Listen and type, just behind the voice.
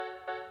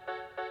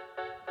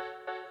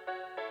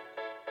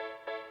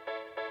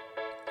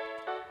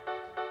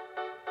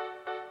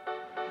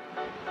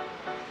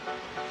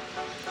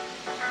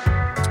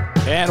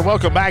And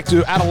welcome back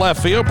to Out of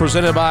Left Field,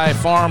 presented by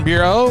Farm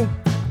Bureau.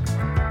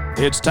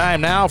 It's time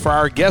now for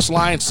our guest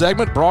line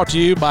segment, brought to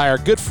you by our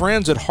good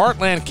friends at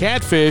Heartland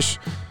Catfish,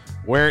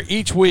 where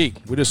each week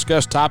we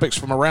discuss topics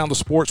from around the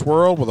sports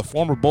world with a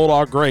former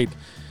Bulldog great.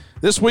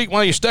 This week,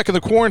 while you're stuck in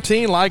the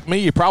quarantine like me,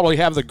 you probably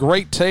have the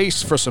great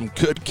taste for some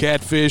good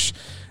catfish.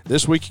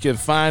 This week you can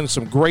find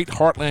some great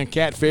Heartland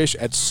Catfish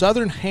at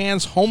Southern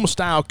Hands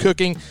Homestyle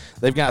Cooking.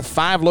 They've got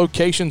 5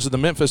 locations in the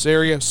Memphis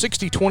area: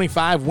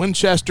 6025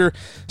 Winchester,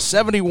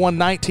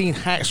 7119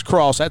 Hacks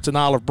Cross, that's in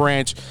Olive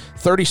Branch,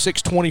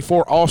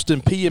 3624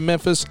 Austin P in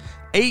Memphis,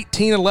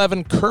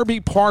 1811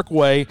 Kirby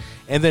Parkway,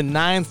 and then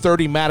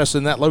 930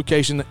 Madison, that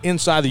location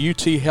inside the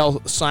UT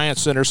Health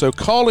Science Center. So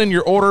call in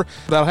your order.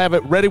 They'll have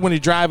it ready when you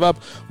drive up.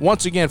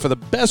 Once again, for the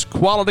best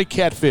quality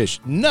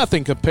catfish,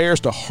 nothing compares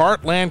to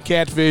Heartland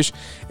Catfish,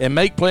 and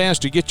make plans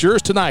to get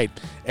yours tonight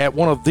at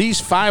one of these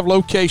 5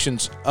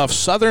 locations of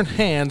Southern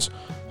Hands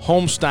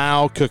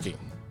Homestyle Cooking.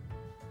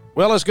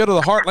 Well, let's go to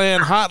the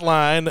Heartland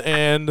Hotline,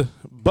 and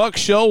Buck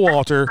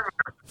Showalter,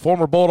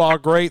 former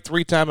Bulldog great,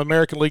 3-time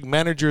American League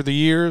Manager of the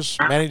Years,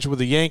 managed with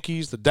the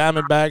Yankees, the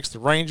Diamondbacks, the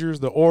Rangers,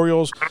 the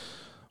Orioles.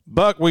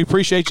 Buck, we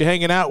appreciate you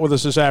hanging out with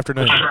us this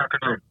afternoon.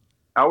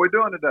 How are we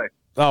doing today?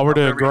 Oh, we're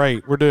doing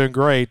great. We're doing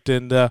great.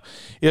 And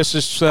it's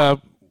just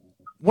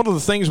one of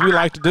the things we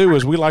like to do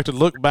is we like to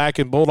look back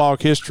in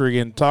Bulldog history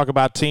and talk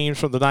about teams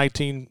from the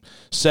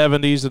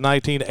 1970s, the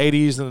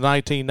 1980s, and the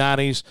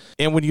 1990s.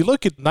 And when you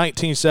look at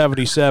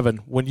 1977,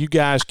 when you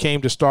guys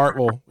came to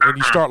Starkville, and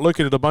you start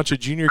looking at a bunch of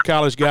junior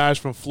college guys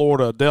from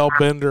Florida, Dell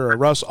Bender,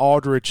 Russ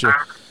Aldrich,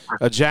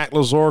 Jack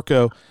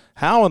Lazorko,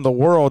 how in the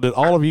world did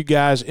all of you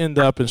guys end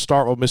up in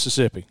Starkville,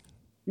 Mississippi?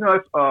 You know,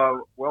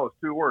 it's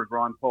 2 words,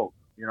 Ron Polk.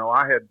 You know,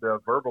 I had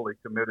verbally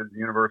committed to the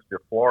University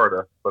of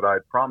Florida, but I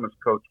had promised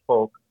Coach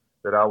Polk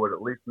that I would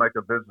at least make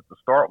a visit to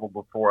Starkville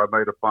before I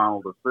made a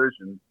final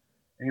decision.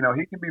 You know,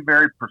 he can be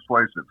very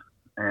persuasive.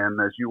 And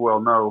as you well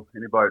know,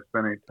 anybody that's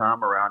spent any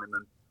time around him.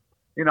 And,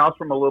 you know, I was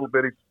from a little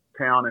bitty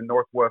town in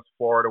northwest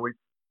Florida. We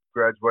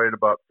graduated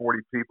about 40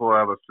 people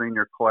out of a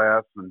senior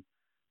class. And,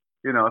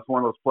 you know, it's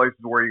one of those places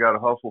where you got to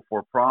hustle for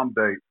a prom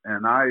date.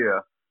 And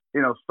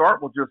you know,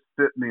 Starkville just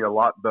fit me a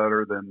lot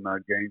better than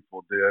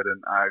Gainesville did.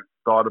 And I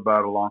thought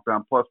about it a long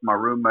time. Plus, my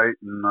roommate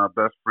and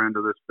best friend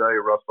to this day,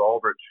 Russ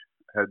Aldrich,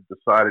 had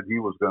decided he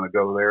was going to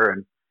go there,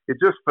 and it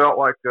just felt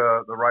like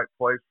the right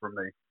place for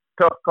me.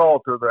 Tough call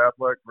to the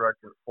athletic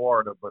director of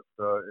Florida, but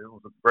it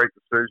was a great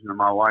decision in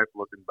my life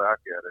looking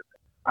back at it.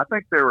 I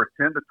think there were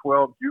 10 to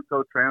 12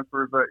 JUCO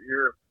transfers that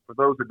year. For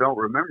those that don't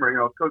remember, you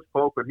know, Coach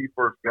Polk, when he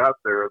first got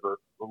there, the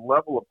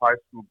level of high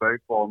school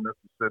baseball in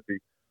Mississippi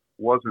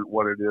wasn't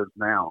what it is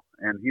now.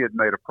 And he had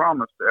made a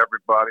promise to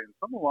everybody, and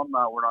some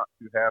alumni were not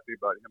too happy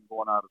about him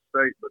going out of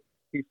state, but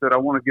he said, I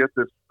want to get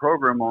this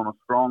program on a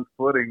strong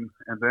footing,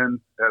 and then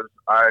as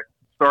I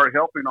start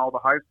helping all the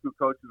high school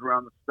coaches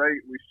around the state,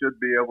 we should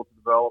be able to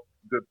develop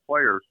good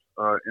players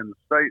in the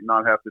state and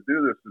not have to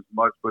do this as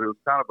much. But it was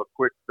kind of a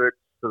quick fix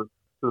to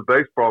the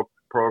baseball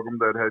program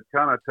that had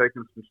kind of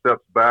taken some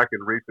steps back in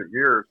recent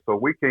years. So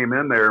we came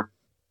in there,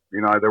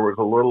 you know, there was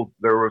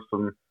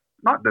some,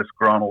 not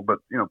disgruntled, but,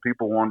 you know,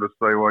 people wanted to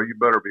say, well, you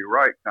better be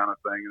right kind of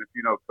thing. And if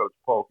you know Coach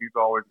Polk, he's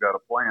always got a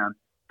plan.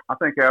 I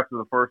think after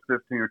the first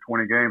 15 or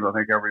 20 games, I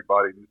think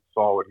everybody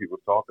saw what he was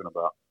talking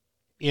about.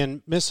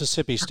 In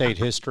Mississippi State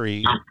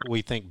history,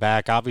 we think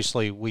back,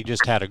 obviously we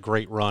just had a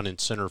great run in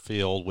center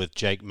field with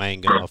Jake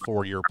Mangum, a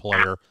 4-year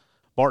player.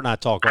 Bart and I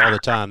talk all the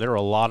time. There were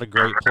a lot of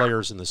great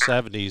players in the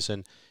 70s,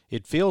 and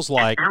it feels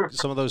like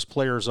some of those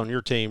players on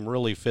your team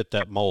really fit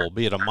that mold,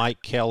 be it a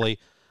Mike Kelly,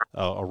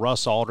 a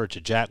Russ Aldrich,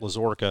 a Jack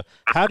Lazorka.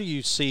 How do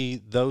you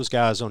see those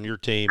guys on your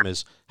team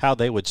as how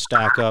they would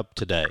stack up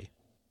today?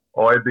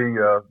 Oh, I'd be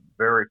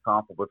very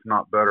comparable, if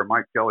not better.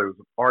 Mike Kelly was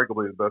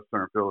arguably the best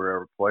center fielder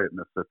ever played at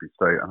Mississippi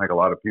State. I think a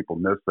lot of people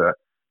miss that.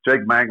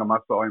 Jake Mangum, I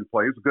saw him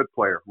play. He was a good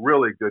player,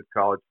 really good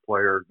college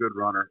player, good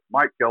runner.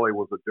 Mike Kelly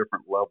was a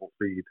different level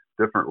speed,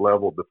 different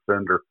level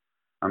defender.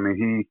 I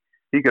mean,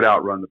 he could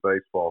outrun the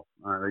baseball.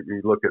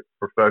 You look at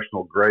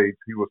professional grades,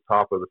 he was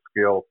top of the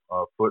scale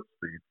foot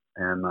speed.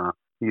 And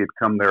he had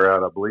come there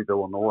out, I believe,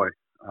 Illinois,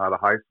 out of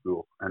high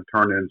school, and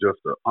turned in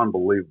just an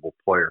unbelievable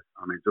player.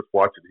 I mean, just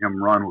watching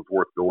him run was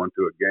worth going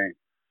to a game.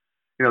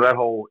 You know, that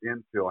whole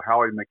infield,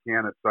 Howie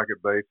McCann at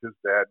second base, his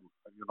dad,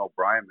 you know,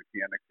 Brian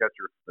McCann, the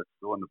catcher that's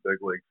still in the big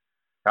leagues.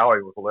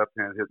 Howie was a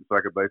left-handed hitting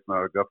second baseman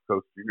out of Gulf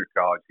Coast Junior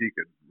College. He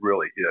could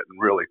really hit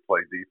and really play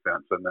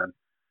defense. And then,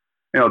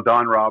 you know,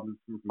 Don Robinson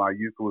from my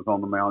JUCO was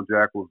on the mound.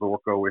 Jack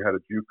Lazorko. We had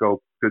a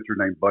JUCO pitcher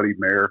named Buddy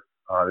Mayer.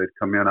 They'd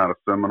come in out of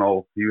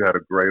Seminole. He had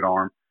a great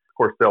arm. Of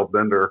course, Del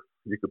Bender,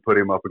 you could put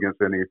him up against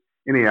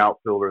any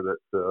outfielder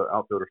that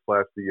outfielder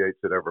slash DH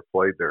that ever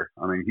played there.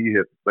 I mean, he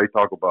hit. They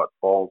talk about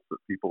balls that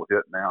people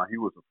hit now. He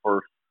was the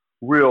first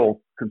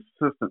real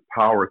consistent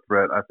power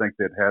threat I think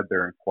they'd had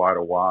there in quite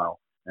a while.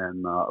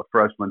 And a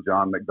freshman,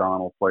 John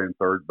McDonald, playing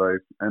third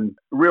base. And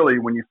really,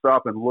 when you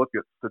stop and look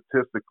at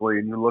statistically,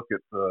 and you look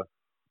at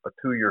a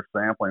 2-year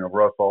sampling of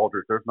Russ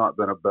Aldrich, there's not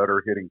been a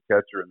better hitting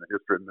catcher in the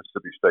history of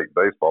Mississippi State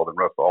baseball than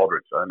Russ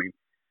Aldrich. I mean,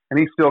 And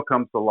he still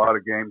comes to a lot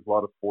of games, a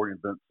lot of sporting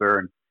events there.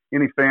 And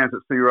any fans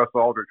that see Russ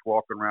Aldridge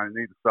walking around,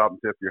 you need to stop and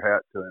tip your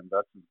hat to him.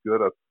 That's as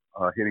good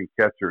a hitting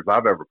catcher as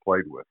I've ever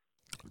played with.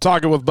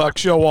 Talking with Buck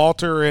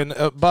Showalter,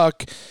 and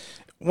Buck,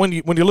 when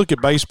you look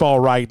at baseball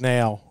right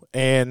now,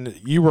 and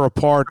you were a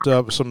part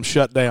of some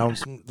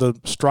shutdowns, the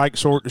strike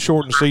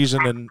shortened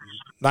season in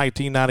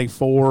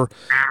 1994.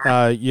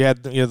 You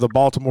had the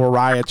Baltimore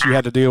riots you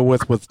had to deal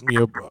with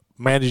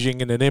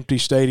managing in an empty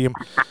stadium.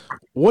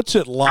 What's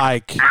it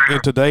like in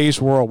today's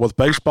world with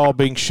baseball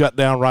being shut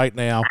down right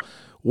now?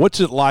 What's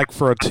it like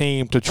for a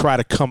team to try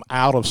to come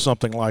out of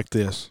something like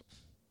this?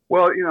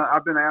 Well,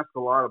 I've been asked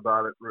a lot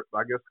about it,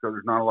 I guess because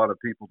there's not a lot of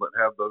people that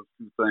have those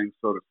two things,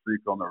 so to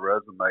speak, on their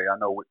resume. I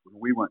know when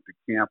we went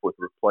to camp with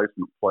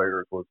replacement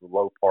players was the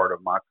low part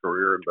of my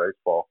career in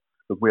baseball,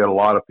 because we had a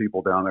lot of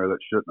people down there that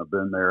shouldn't have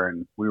been there,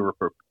 and we were,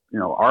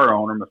 our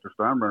owner, Mr.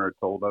 Steinbrenner,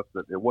 told us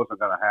that it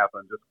wasn't going to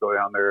happen. Just go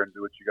down there and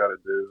do what you got to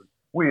do.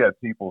 We had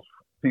people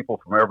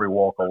from every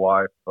walk of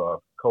life,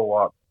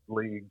 co-op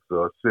leagues,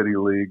 city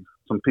leagues,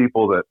 some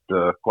people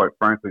that, quite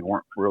frankly,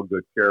 weren't real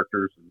good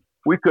characters. And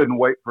we couldn't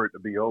wait for it to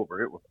be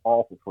over. It was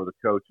awful for the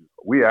coaches.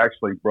 We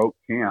actually broke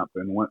camp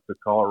and went to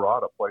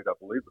Colorado, played, I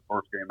believe, the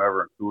first game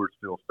ever in Coors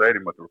Field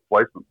Stadium with the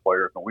replacement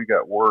players. And we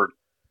got word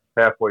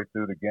halfway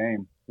through the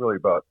game, really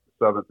about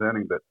the seventh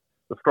inning, that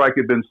the strike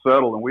had been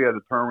settled, and we had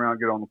to turn around,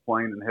 get on the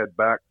plane, and head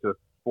back to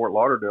Fort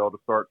Lauderdale to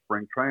start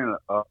spring training,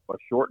 a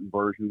shortened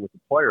version with the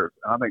players.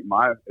 And I think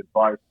my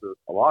advice to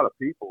a lot of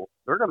people,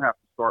 they're going to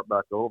have to start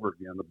back over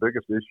again. The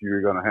biggest issue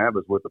you're going to have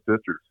is with the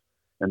pitchers.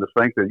 And to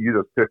think that you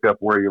just pick up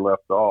where you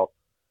left off.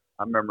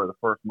 I remember the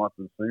first month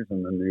of the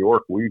season in New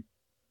York, we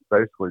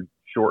basically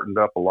shortened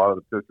up a lot of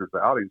the pitchers'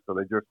 outings so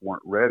they just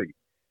weren't ready.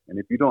 And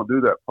if you don't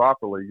do that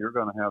properly, you're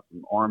going to have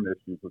some arm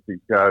issues with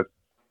these guys.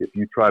 If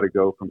you try to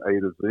go from A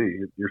to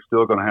Z, you're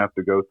still going to have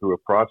to go through a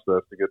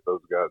process to get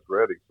those guys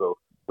ready. So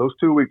those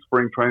 2-week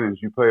spring trainings,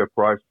 you pay a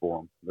price for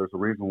them. There's a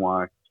reason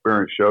why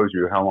experience shows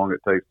you how long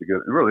it takes to get.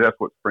 And really, that's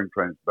what spring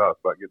training is about.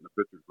 It's about getting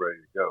the pitchers ready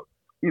to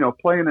go.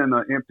 Playing in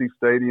an empty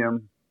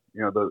stadium,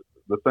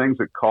 the things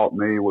that caught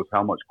me was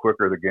how much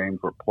quicker the games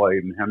were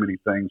played and how many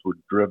things were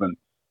driven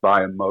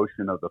by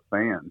emotion of the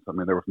fans. I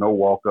mean, there was no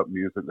walk-up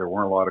music. There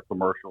weren't a lot of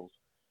commercials.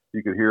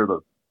 You could hear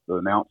the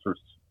announcers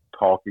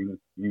talking.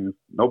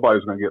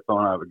 Nobody's going to get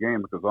thrown out of the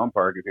game because the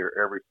umpire could hear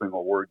every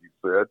single word you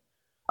said.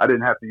 I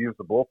didn't have to use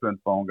the bullpen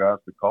phone guys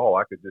to call.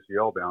 I could just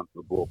yell down to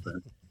the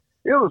bullpen.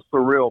 It was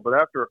surreal, but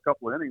after a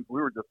couple of innings,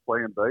 we were just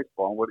playing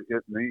baseball. And what it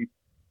hit me,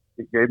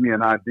 it gave me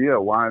an idea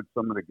why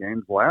some of the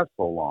games last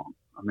so long.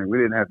 I mean, we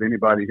didn't have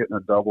anybody hitting a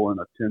double in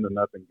a 10-0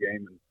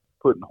 game and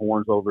putting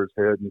horns over his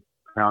head and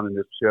pounding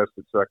his chest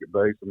at second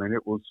base. I mean,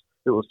 it was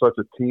such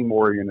a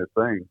team-oriented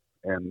thing,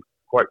 and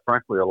quite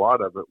frankly, a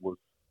lot of it was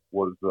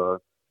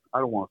I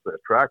don't want to say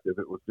attractive.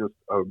 It was just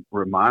a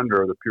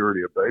reminder of the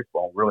purity of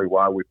baseball, really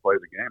why we play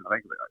the game. I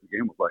think the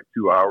game was like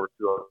 2 hours,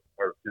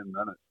 10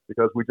 minutes,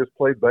 because we just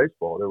played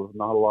baseball. There was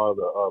not a lot of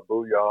the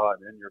booyah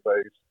and in your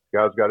face.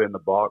 Guys got in the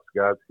box,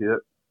 guys hit,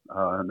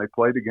 and they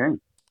played the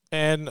game.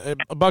 And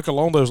Buck,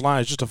 along those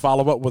lines, just to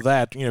follow up with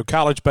that,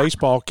 college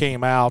baseball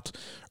came out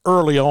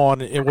early on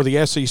with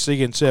the SEC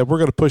and said, we're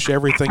going to push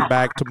everything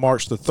back to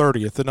March the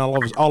 30th. And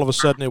all of a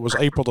sudden it was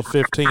April the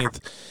 15th.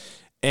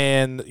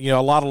 And,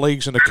 a lot of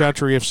leagues in the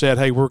country have said,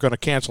 hey, we're going to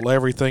cancel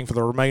everything for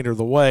the remainder of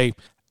the way.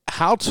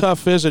 How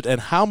tough is it, and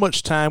how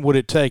much time would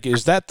it take?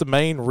 Is that the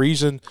main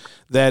reason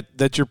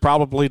that you're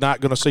probably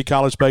not going to see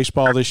college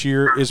baseball this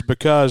year, is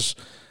because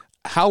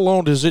how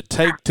long does it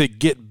take to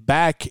get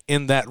back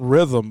in that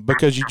rhythm?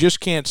 Because you just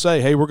can't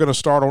say, hey, we're going to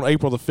start on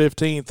April the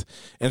 15th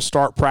and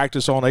start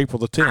practice on April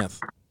the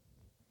 10th.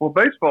 Well,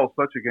 baseball is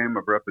such a game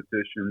of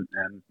repetition,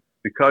 and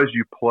because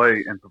you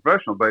play in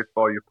professional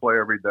baseball, you play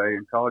every day.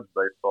 In college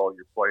baseball,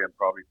 you're playing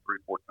probably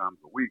 3-4 times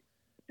a week.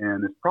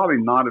 And it's probably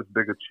not as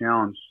big a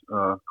challenge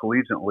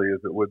collegiately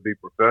as it would be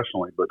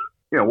professionally. But,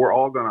 we're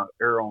all going to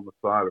err on the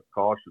side of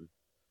caution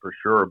for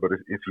sure. But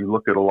if you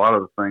look at a lot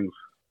of the things,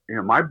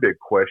 my big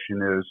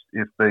question is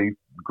if they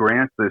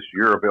grant this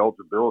year of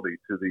eligibility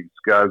to these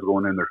guys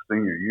going in their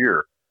senior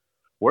year,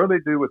 what do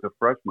they do with the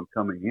freshmen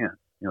coming in?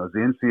 Is the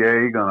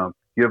NCAA going to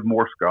give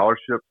more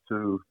scholarships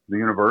to the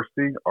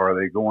university? Or are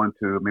they going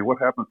to, what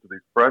happens to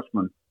these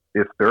freshmen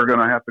if they're going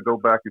to have to go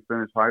back and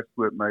finish high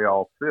school? It may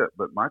all fit.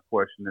 But my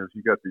question is,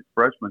 you got these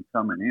freshmen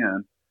coming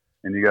in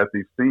and you got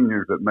these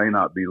seniors that may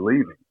not be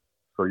leaving.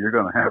 So you're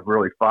going to have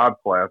really 5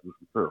 classes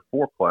instead of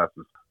 4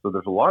 classes. So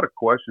there's a lot of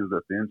questions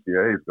that the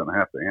NCAA is going to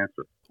have to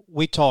answer.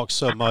 We talk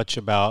so much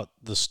about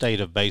the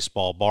state of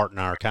baseball. Bart and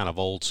I are kind of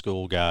old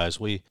school guys.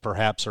 We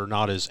perhaps are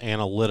not as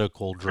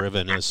analytical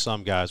driven as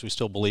some guys. We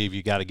still believe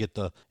you got to get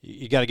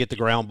the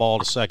ground ball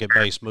to second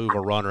base, move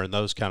a runner, and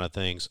those kind of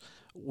things.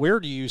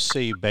 Where do you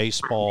see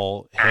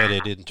baseball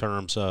headed in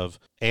terms of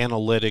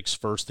analytics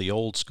versus the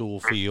old school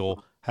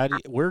feel?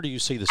 Where do you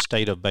see the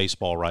state of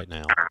baseball right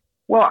now?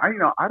 Well,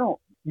 I don't.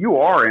 You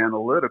are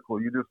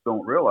analytical. You just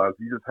don't realize.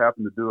 You just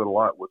happen to do it a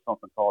lot with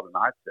something called an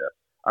eye test.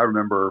 I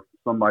remember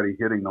somebody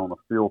hitting on a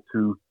field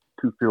two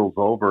fields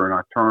over, and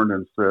I turned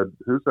and said,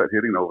 "Who's that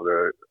hitting over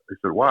there?" He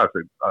said, why? I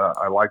said,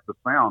 I like the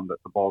sound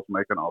that the ball's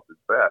making off his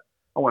bat.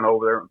 I went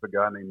over there with a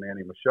guy named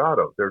Manny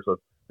Machado. There's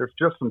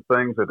just some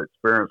things that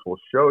experience will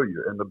show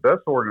you. And the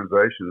best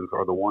organizations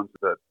are the ones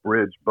that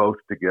bridge both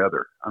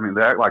together. I mean,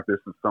 they act like this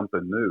is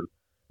something new.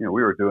 You know,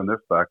 we were doing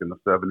this back in the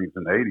 70s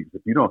and 80s.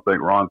 If you don't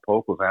think Ron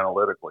Polk was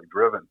analytically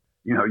driven,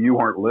 you know, you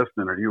weren't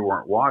listening or you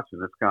weren't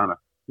watching. It's kind of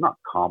not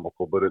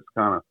comical, but it's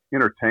kind of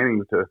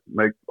entertaining to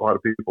make a lot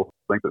of people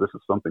think that this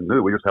is something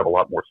new. We just have a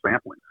lot more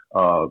sampling.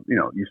 You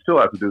know, you still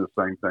have to do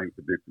the same thing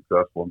to be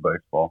successful in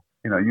baseball.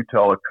 You know, you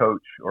tell a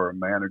coach or a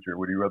manager,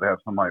 would you rather have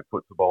somebody that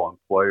puts the ball in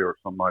play or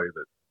somebody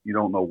that you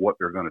don't know what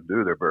they're going to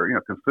do? They're very, you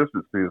know,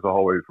 consistency is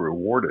always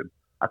rewarded.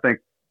 I think,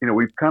 you know,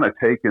 we've kind of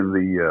taken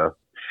the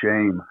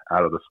shame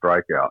out of the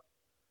strikeout.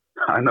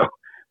 I know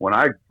when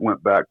I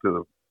went back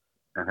to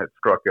and had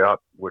struck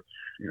out, which,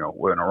 you know,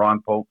 when a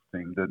Ron Polk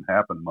team didn't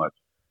happen much,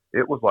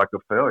 it was like a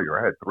failure.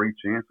 I had 3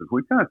 chances.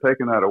 We've kind of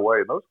taken that away.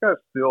 Those guys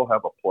still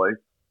have a place.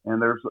 And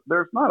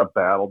there's not a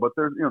battle, but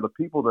there's, you know, the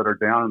people that are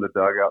down in the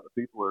dugout,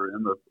 the people that are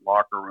in the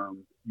locker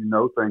room, you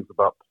know things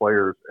about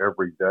players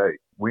every day.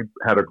 We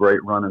had a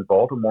great run in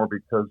Baltimore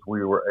because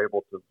we were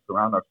able to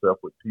surround ourselves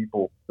with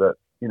people that,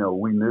 you know,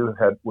 we knew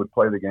would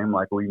play the game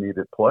like we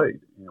needed played.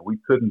 You know, we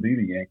couldn't be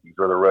the Yankees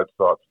or the Red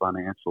Sox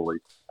financially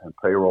and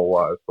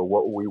payroll-wise, so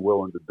what were we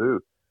willing to do?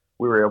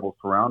 We were able to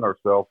surround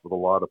ourselves with a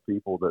lot of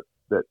people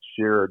that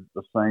shared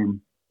the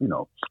same, you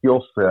know,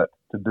 skill set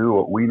to do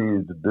what we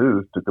needed to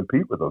do to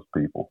compete with those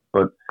people.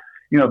 But,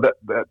 you know,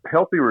 that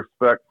healthy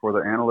respect for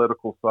the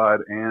analytical side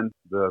and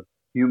the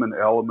human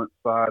element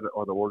side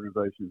are the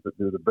organizations that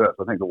do the best.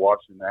 I think the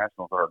Washington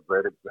Nationals are a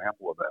great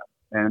example of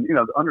that. And, you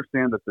know, to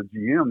understand that the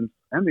GMs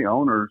and the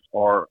owners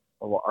are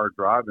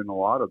driving a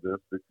lot of this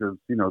because,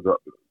 you know,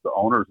 the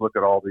owners look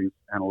at all these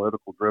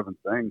analytical driven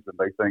things and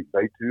they think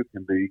they too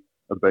can be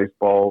a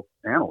baseball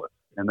analyst.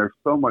 And there's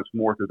so much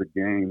more to the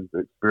game, the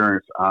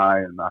experienced eye,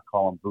 and I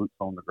call them boots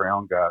on the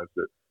ground guys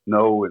that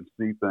know and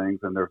see things.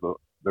 And there's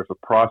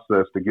a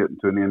process to get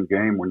into an end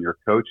game when you're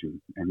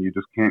coaching, and you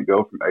just can't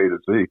go from A to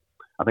Z.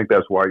 I think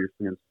that's why you're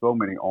seeing so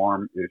many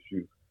arm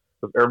issues.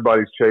 Because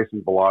everybody's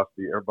chasing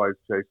velocity, everybody's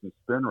chasing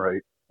spin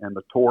rate, and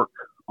the torque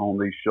on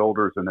these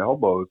shoulders and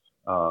elbows.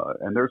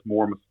 And there's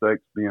more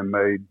mistakes being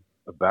made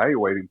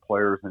evaluating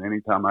players than any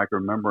time I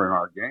can remember in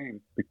our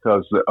game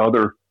because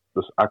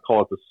I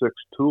call it the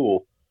sixth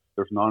tool.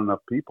 There's not enough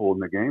people in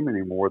the game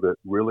anymore that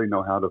really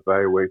know how to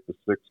evaluate the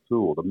sixth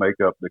tool, to make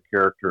up the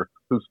character,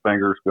 whose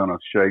finger's going to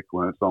shake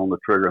when it's on the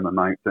trigger in the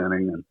ninth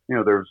inning. And, you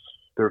know, there's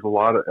a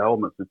lot of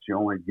elements that you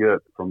only get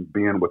from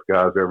being with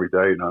guys every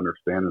day and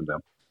understanding them.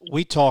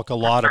 We talk a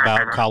lot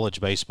about college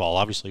baseball.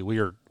 Obviously,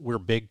 we're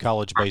big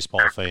college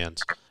baseball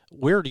fans.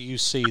 Where do you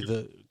see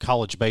the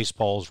college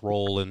baseball's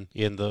role in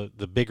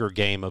the bigger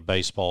game of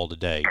baseball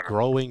today?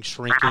 Growing,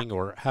 shrinking,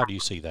 or how do you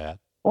see that?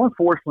 Well,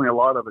 unfortunately, a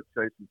lot of it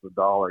chases the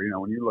dollar. You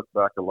know, when you look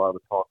back, a lot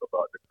of talk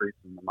about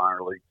decreasing the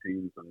minor league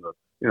teams, and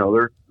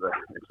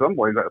in some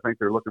ways, I think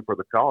they're looking for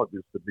the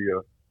colleges to be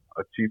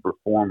a cheaper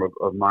form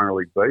of minor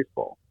league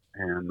baseball.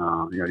 And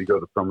you know, you go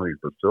to some of these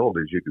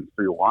facilities, you can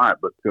see why.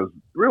 But because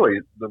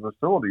really, the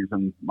facilities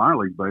in minor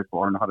league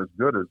baseball are not as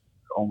good as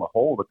on the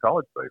whole the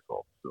college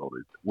baseball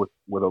facilities,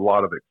 with a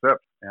lot of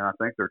exceptions. And I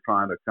think they're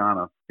trying to kind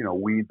of, you know,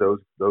 weed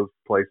those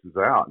places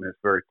out. And it's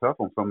very tough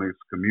on some of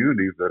these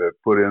communities that have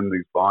put in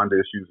these bond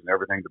issues and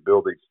everything to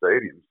build these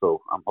stadiums.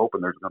 So I'm hoping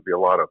there's going to be a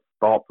lot of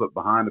thought put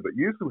behind it. But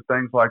usually with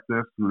things like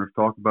this, when there's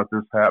talk about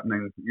this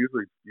happening,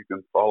 usually you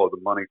can follow the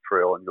money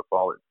trail and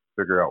you'll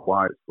figure out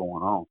why it's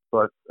going on.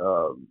 But,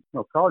 you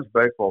know, college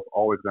baseball is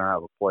always going to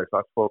have a place. I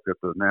spoke at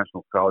the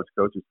National College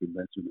Coaches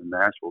Convention in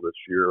Nashville this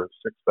year,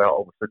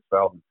 over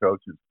 6,000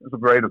 coaches. It was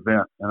a great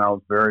event, and I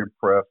was very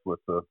impressed with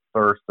the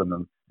thirst and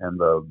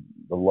the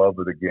love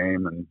of the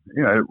game. And,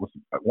 you know, it was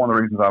one of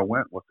the reasons I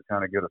went was to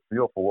kind of get a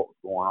feel for what was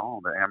going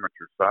on the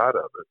amateur side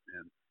of it.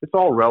 And it's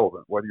all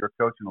relevant, whether you're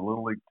coaching a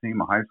little league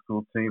team, a high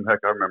school team. Heck,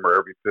 I remember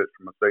every pitch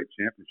from a state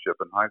championship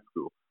in high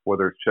school,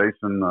 whether it's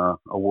chasing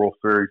a World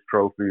Series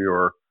trophy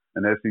or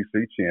an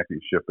SEC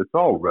championship. It's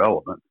all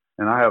relevant.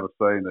 And I have a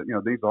saying that, you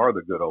know, these are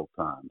the good old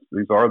times.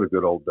 These are the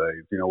good old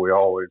days. You know, we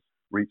always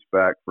reach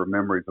back for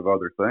memories of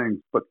other things.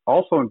 But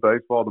also in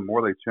baseball, the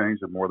more they change,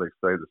 the more they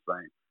stay the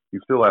same. You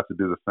still have to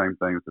do the same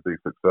things to be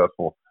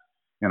successful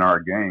in our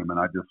game. And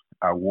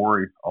I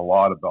worry a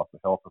lot about the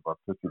health of our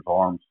pitchers'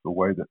 arms, the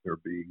way that they're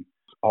being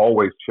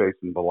always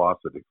chasing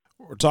velocity.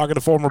 We're talking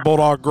to former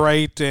Bulldog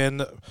great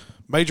and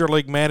Major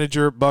League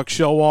manager Buck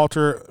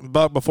Showalter.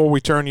 Buck, before we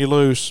turn you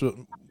loose,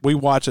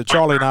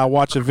 Charlie and I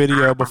watch a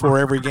video before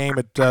every game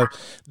at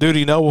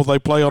Duty Noble. They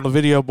play on the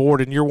video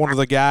board, and you're one of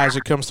the guys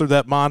that comes through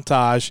that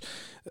montage.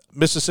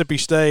 Mississippi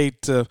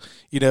State,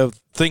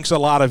 thinks a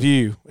lot of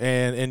you,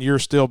 and you're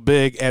still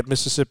big at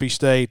Mississippi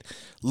State.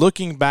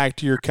 Looking back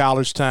to your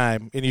college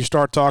time, and you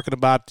start talking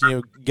about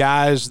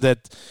guys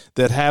that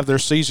have their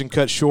season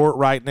cut short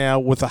right now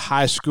with a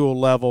high school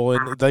level,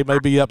 and they may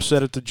be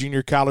upset at the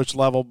junior college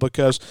level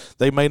because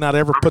they may not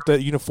ever put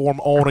that uniform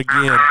on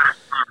again.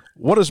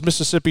 What does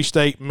Mississippi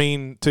State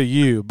mean to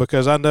you?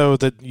 Because I know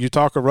that you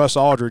talk of Russ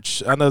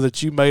Aldridge. I know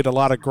that you made a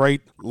lot of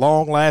great,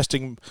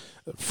 long-lasting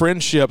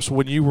friendships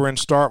when you were in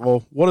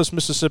Starkville. What is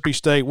Mississippi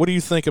State? What do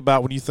you think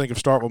about when you think of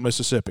Starkville,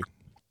 Mississippi?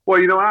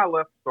 Well, I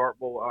left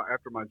Starkville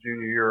after my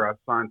junior year. I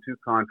signed 2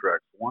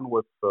 contracts, one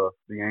with the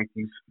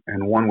Yankees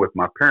and one with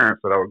my parents,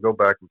 that I would go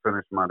back and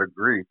finish my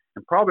degree.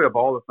 And probably of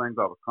all the things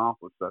I've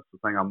accomplished, that's the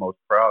thing I'm most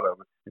proud of.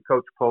 And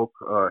Coach Polk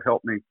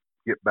helped me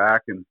get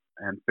back and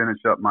finish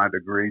up my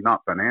degree,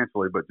 not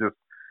financially, but just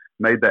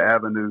made the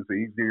avenues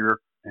easier,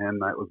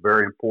 and that was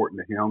very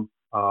important to him.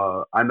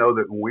 I know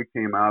that when we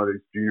came out of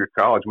this junior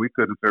college, we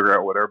couldn't figure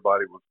out what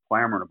everybody was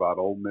clamoring about,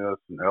 Ole Miss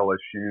and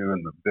LSU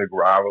and the big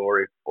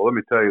rivalry. Well, let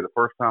me tell you, the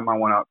first time I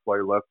went out to play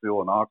left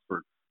field in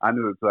Oxford, I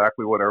knew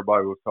exactly what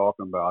everybody was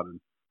talking about, and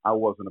I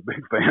wasn't a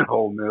big fan of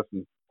Ole Miss,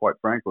 and quite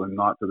frankly,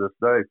 not to this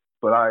day.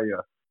 But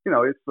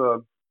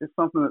it's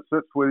something that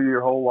sits with you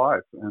your whole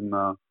life, and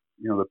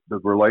the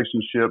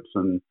relationships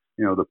and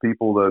the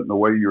people, the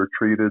way you were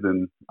treated,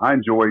 and I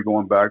enjoy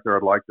going back there.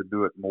 I'd like to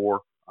do it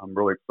more. I'm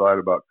really excited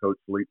about Coach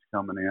Leach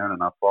coming in,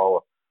 and I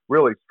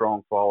really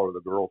strong follower of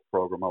the girls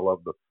program. I love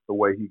the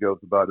way he goes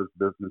about his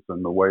business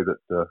and the way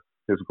that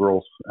his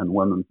girls and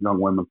young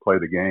women play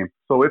the game.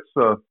 So it's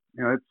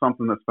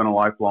something that's been a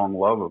lifelong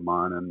love of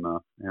mine, and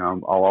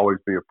I'll always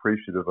be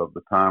appreciative of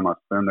the time I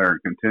spend there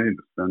and continue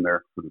to spend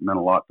there, because it meant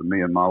a lot to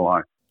me in my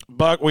life.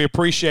 Buck, we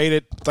appreciate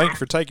it. Thank you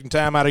for taking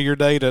time out of your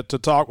day to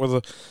talk with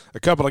a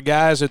couple of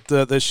guys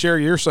that share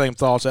your same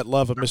thoughts, that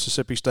love of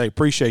Mississippi State.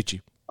 Appreciate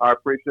you. I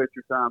appreciate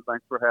your time.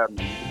 Thanks for having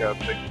me. You guys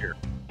take care.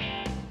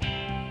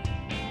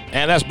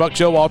 And that's Buck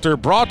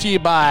Showalter, brought to you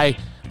by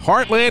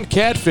Heartland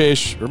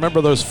Catfish.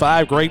 Remember those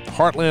 5 great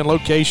Heartland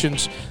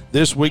locations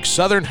this week.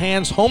 Southern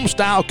Hands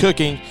Homestyle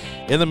Cooking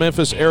in the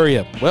Memphis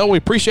area. Well, we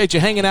appreciate you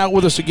hanging out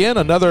with us again.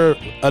 Another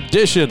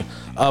edition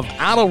of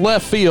Out of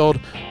Left Field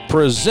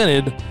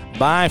presented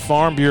by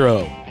Farm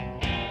Bureau.